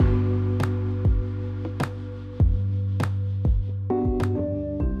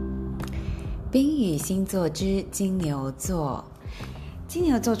宾语星座之金牛座，金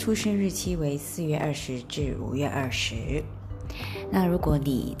牛座出生日期为4月20至5月20。那如果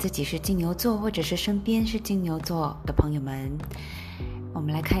你自己是金牛座，或者是身边是金牛座的朋友们，我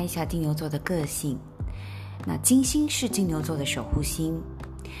们来看一下金牛座的个性。那金星是金牛座的守护星，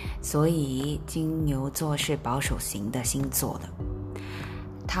所以金牛座是保守型的星座的。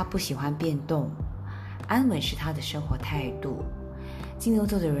他不喜欢变动，安稳是他的生活态度。金牛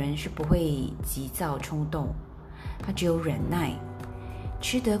座的人是不会急躁冲动，他只有忍耐，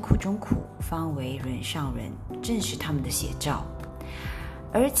吃得苦中苦，方为人上人，正是他们的写照。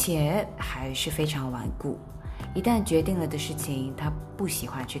而且还是非常顽固，一旦决定了的事情，他不喜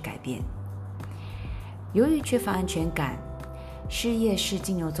欢去改变。由于缺乏安全感，事业是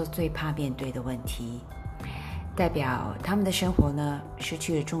金牛座最怕面对的问题，代表他们的生活呢失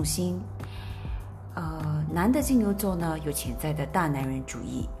去了重心。男的金牛座呢有潜在的大男人主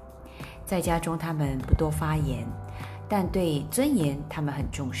义，在家中他们不多发言，但对尊严他们很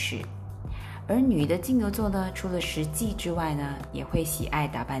重视。而女的金牛座呢，除了实际之外呢，也会喜爱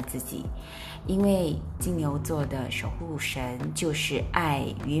打扮自己，因为金牛座的守护神就是爱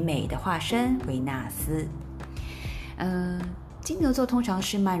与美的化身维纳斯。金牛座通常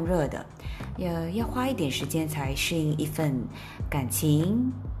是慢热的，要花一点时间才适应一份感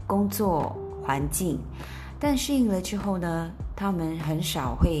情、工作环境，但适应了之后呢，他们很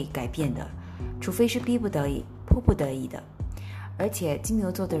少会改变的，除非是逼不得已、迫不得已的。而且金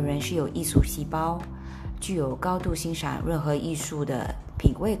牛座的人是有艺术细胞，具有高度欣赏任何艺术的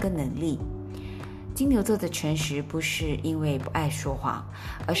品味跟能力。金牛座的诚实不是因为不爱说谎，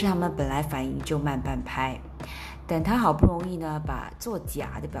而是他们本来反应就慢半拍。等他好不容易呢把做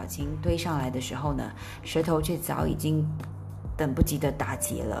假的表情堆上来的时候呢，舌头却早已经等不及的打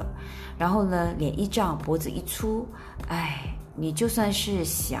结了，然后呢脸一涨脖子一粗，你就算是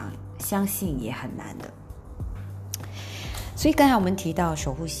想相信也很难的。所以刚才我们提到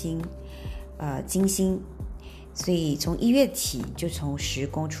守护星金星，所以从1月起就从10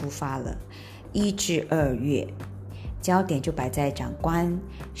宫出发了，1至2月焦点就摆在长官、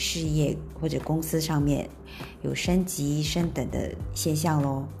事业或者公司上面，有升级升等的现象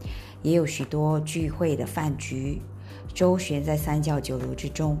咯，也有许多聚会的饭局，周旋在三教九流之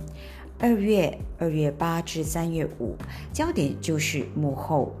中。2月8至3月5，焦点就是幕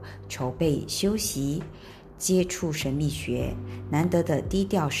后筹备、休息、接触神秘学，难得的低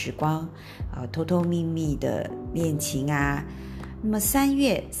调时光，偷偷秘密的恋情啊。那么3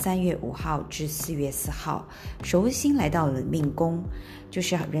月5号至4月4号，守护星来到了命宫，就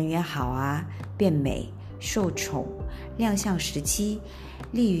是人缘好啊，变美、受宠、亮相时期，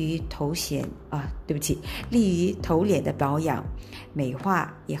利于头脸的保养，美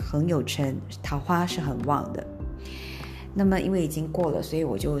化也很有成，桃花是很旺的。那么因为已经过了，所以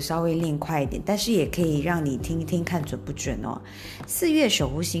我就稍微练快一点，但是也可以让你听一听看准不准哦。4月守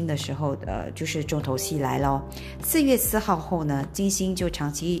护星的时候就是重头戏来咯。4月4号后呢，金星就长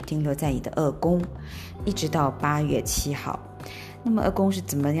期停留在你的2宫，一直到8月7号。那么2宫是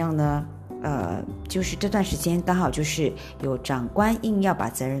怎么样呢？就是这段时间刚好就是有长官硬要把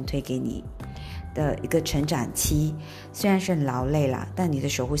责任推给你的一个成长期，虽然是很劳累啦，但你的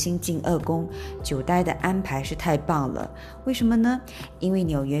守护星进2宫，久待的安排是太棒了。为什么呢？因为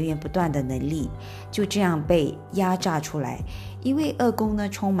你有源源不断的能力，就这样被压榨出来。因为2宫呢，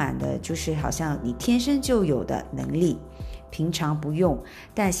充满了就是好像你天生就有的能力，平常不用，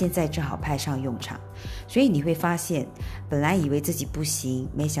但现在正好派上用场。所以你会发现，本来以为自己不行，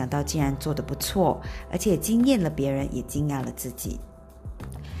没想到竟然做得不错，而且惊艳了别人，也惊讶了自己。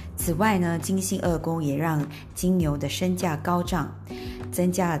此外呢，金星2宫也让金牛的身价高涨，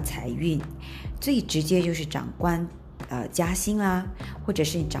增加了财运。最直接就是长官加薪啦，或者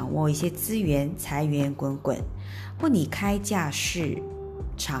是你掌握一些资源，财源滚滚，或你开价市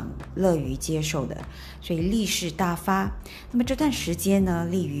场乐于接受的，所以利势大发。那么这段时间呢，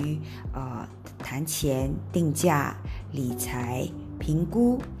利于谈钱、定价、理财、评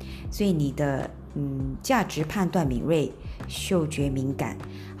估，所以你的价值判断敏锐，嗅觉敏感，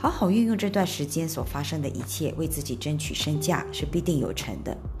好好运用这段时间所发生的一切，为自己争取身价是必定有成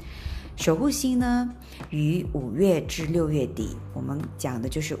的。守护星呢，于5月至6月底，我们讲的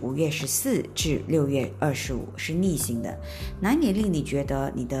就是5月14至6月25，是逆行的，难免令你觉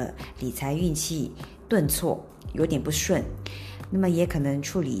得你的理财运气顿挫，有点不顺。那么也可能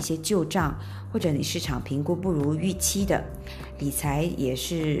处理一些旧账，或者你市场评估不如预期的，理财也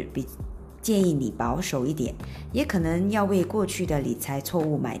是建议你保守一点，也可能要为过去的理财错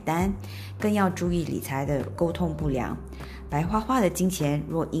误买单，更要注意理财的沟通不良。白花花的金钱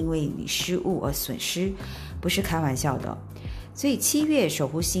若因为你失误而损失，不是开玩笑的。所以7月守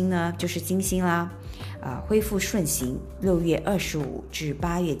护星呢就是金星啦，恢复顺行，6月25至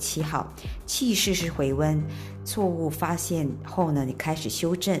8月7号，气势是回温，错误发现后呢，你开始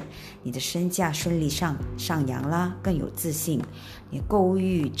修正，你的身价顺利上扬啦，更有自信，你购物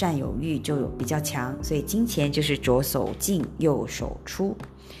欲、占有欲就有比较强，所以金钱就是左手进右手出。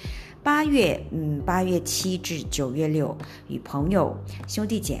8月7至9月6，与朋友、兄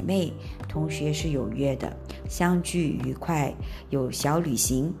弟姐妹、同学是有约的，相聚愉快，有小旅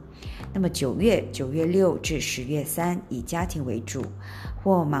行。那么9月6至10月3，以家庭为主，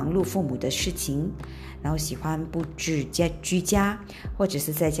或忙碌父母的事情，然后喜欢布置居家，或者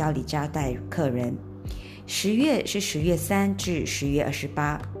是在家里招待客人。10月是10月3至10月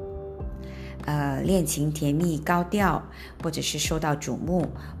28，恋情甜蜜高调，或者是受到瞩目，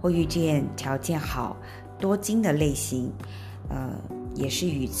或遇见条件好多金的类型，也是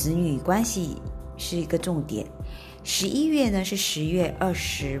与子女关系是一个重点。11月呢是10月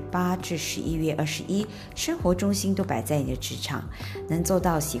28至11月21，生活中心都摆在你的职场，能做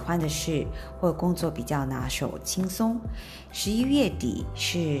到喜欢的事，或工作比较拿手轻松。11月底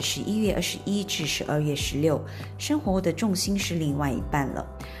是11月21至12月16，生活的重心是另外一半了，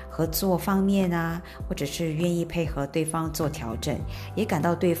合作方面啊，或者是愿意配合对方做调整，也感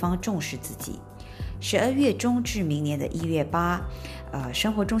到对方重视自己。12月中至明年的1月8，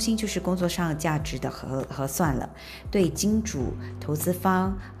生活中心就是工作上价值的核算了，对金主、投资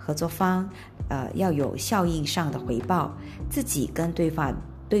方、合作方，要有效应上的回报，自己跟对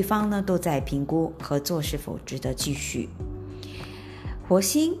方呢都在评估合作是否值得继续。火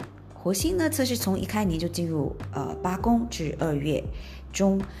星呢，则是从一开年就进入8宫至2月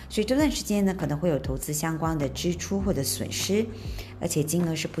中，所以这段时间呢，可能会有投资相关的支出或者损失，而且金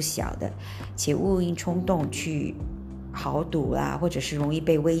额是不小的，且勿因冲动去豪赌啦，或者是容易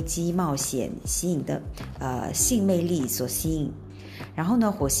被危机冒险吸引的性魅力所吸引。然后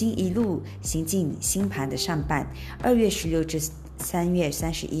呢，火星一路行进星盘的上半，2月16至3月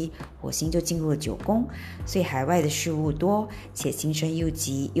31，火星就进入了9宫，所以海外的事物多，且行程又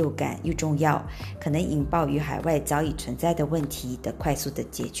急又赶又重要，可能引爆与海外早已存在的问题的快速的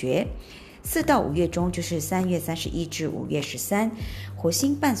解决。4到5月中就是3月31至5月13，火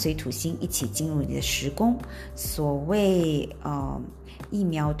星伴随土星一起进入你的10宫，所谓疫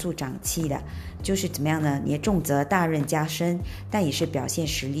苗助长期的，就是怎么样呢？你的重责大任加深，但也是表现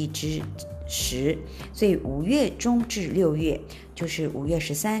实力之时，所以5月中至6月，就是5月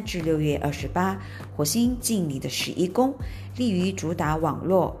13至6月28，火星进你的11宫，利于主打网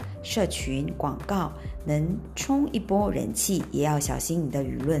络、社群、广告，能冲一波人气，也要小心你的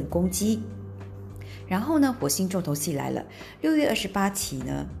舆论攻击。然后呢，火星重头戏来了，6月28起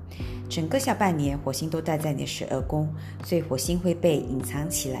呢，整个下半年火星都待在你的12宫，所以火星会被隐藏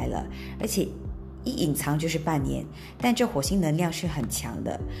起来了，而且一隐藏就是半年，但这火星能量是很强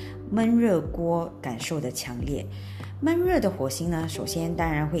的，闷热锅感受的强烈。闷热的火星呢，首先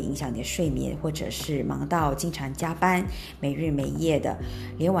当然会影响你的睡眠，或者是忙到经常加班，没日没夜的，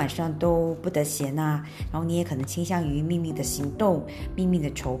连晚上都不得闲啊。然后你也可能倾向于秘密的行动，秘密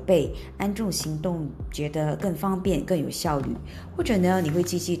的筹备，安重行动觉得更方便更有效率，或者呢，你会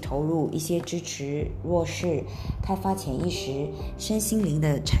积极投入一些支持弱势、开发潜意识、身心灵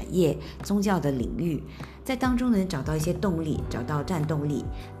的产业、宗教的领域，在当中能找到一些动力，找到战斗力，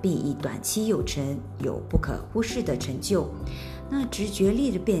并以短期有成，有不可忽视的成就。那直觉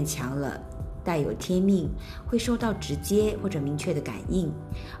力就变强了，带有天命，会受到直接或者明确的感应，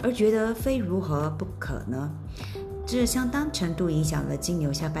而觉得非如何不可呢？这相当程度影响了金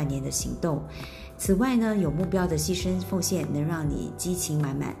牛下半年的行动。此外呢，有目标的牺牲奉献能让你激情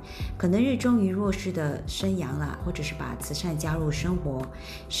满满，可能热衷于弱势的生养啦，或者是把慈善加入生活，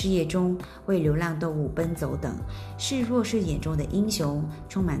事业中为流浪动物奔走等，是弱势眼中的英雄，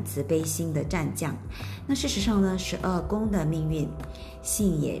充满慈悲心的战将。那事实上呢，12宫的命运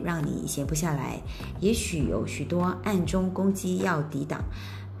性也让你闲不下来，也许有许多暗中攻击要抵挡，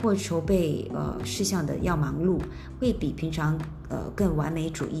或筹备事项的要忙碌，会比平常更完美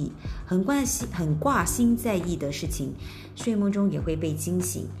主义，很挂心在意的事情，睡梦中也会被惊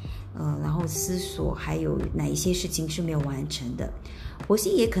醒，然后思索还有哪一些事情是没有完成的。火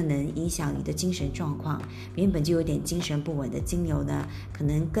星也可能影响你的精神状况，原本就有点精神不稳的金牛呢，可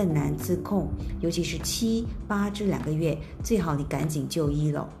能更难自控，尤其是7、8这2个月，最好你赶紧就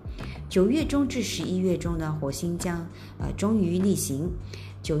医了。9月中至11月中呢，火星将终于逆行。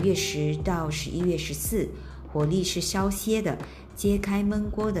9月10到11月14，火力是稍歇的，揭开闷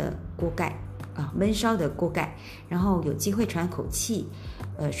烧的锅盖，然后有机会喘口气，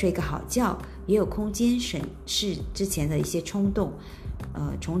睡个好觉，也有空间审视之前的一些冲动，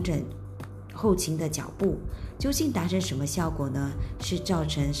重整后勤的脚步，究竟达成什么效果呢？是造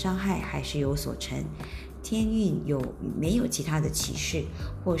成伤害还是有所成？天运没有其他的启示，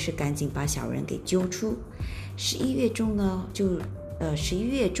或是赶紧把小人给揪出。11月中呢，11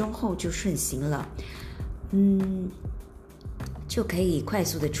月中后就顺行了，就可以快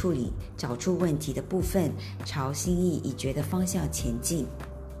速的处理，找出问题的部分，朝心意已决的方向前进。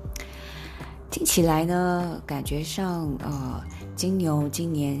听起来呢，感觉上金牛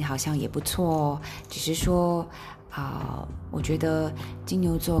今年好像也不错哦，只是说我觉得金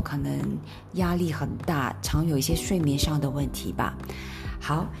牛座可能压力很大，常有一些睡眠上的问题吧。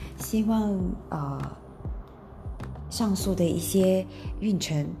好，希望上述的一些运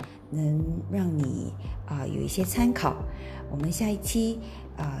程能让你有一些参考。我们下一期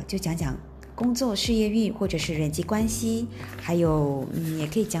就讲讲工作事业运，或者是人际关系，还有也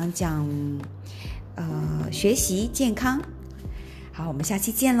可以讲讲学习健康。好，我们下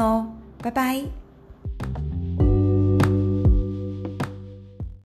期见咯，拜拜。